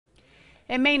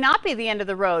It may not be the end of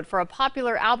the road for a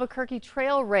popular Albuquerque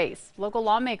trail race. Local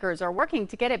lawmakers are working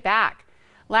to get it back.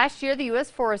 Last year, the U.S.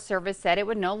 Forest Service said it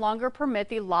would no longer permit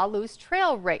the La Luz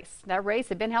Trail race. That race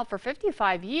had been held for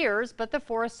 55 years, but the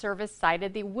Forest Service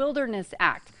cited the Wilderness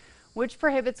Act, which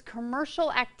prohibits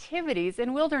commercial activities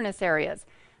in wilderness areas.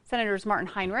 Senators Martin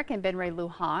Heinrich and Ben Ray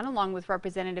Lujan, along with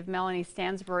Representative Melanie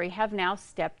Stansbury, have now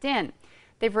stepped in.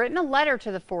 They've written a letter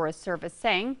to the Forest Service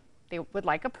saying they would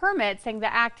like a permit, saying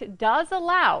the act does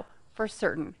allow for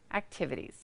certain activities.